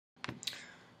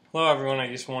Hello everyone, I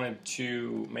just wanted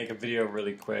to make a video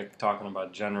really quick talking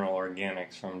about General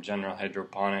Organics from General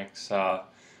Hydroponics. Got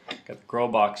the grow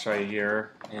box right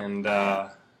here, and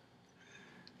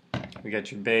we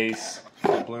got your base,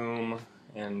 bloom,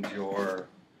 and your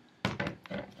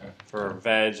for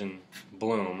veg and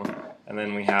bloom, and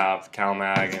then we have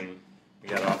CalMag, and we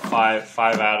got about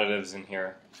five additives in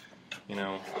here. You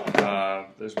know,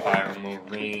 there's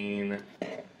BioMarine,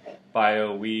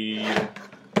 BioWeed,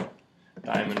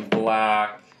 Diamond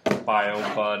Black,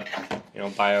 BioBud,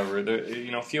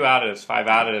 BioRoot, a few additives, 5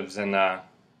 additives, and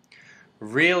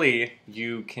really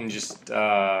you can just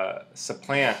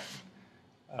supplant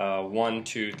 1,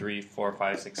 2, 3, 4,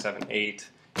 5, 6, 7, 8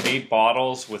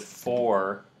 bottles with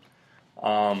 4.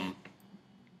 All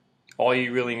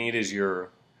you really need is your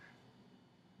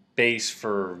base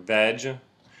for veg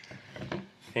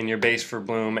and your base for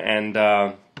bloom,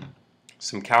 and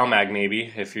some CalMag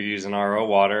maybe if you're using RO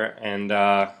water, and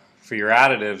for your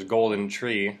additives, Golden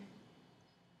Tree,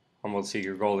 Humboldt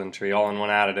Seeker Golden Tree, all in one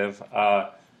additive.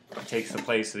 It takes the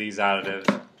place of these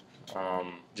additives.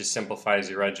 Just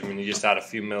simplifies your regimen. You just add a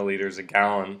few milliliters a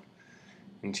gallon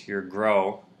into your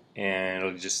grow, and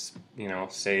it'll just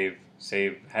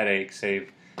save headaches,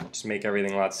 just make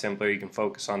everything a lot simpler. You can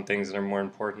focus on things that are more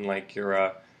important, like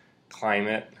your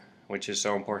climate, which is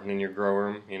so important in your grow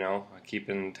room,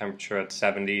 keeping the temperature at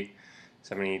 70,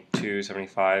 72,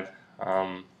 75.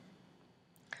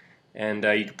 And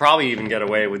you could probably even get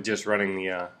away with just running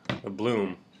the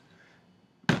bloom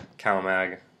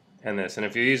CalMag and this. And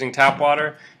if you're using tap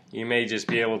water, you may just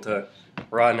be able to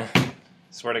run,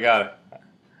 swear to God,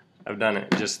 I've done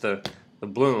it, just the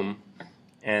bloom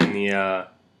and the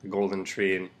Golden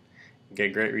Tree, and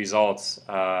get great results.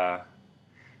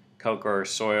 Coke or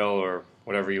soil or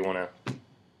whatever you want to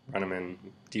run them in,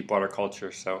 deep water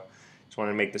culture. So just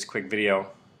wanted to make this quick video,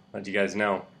 let you guys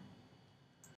know.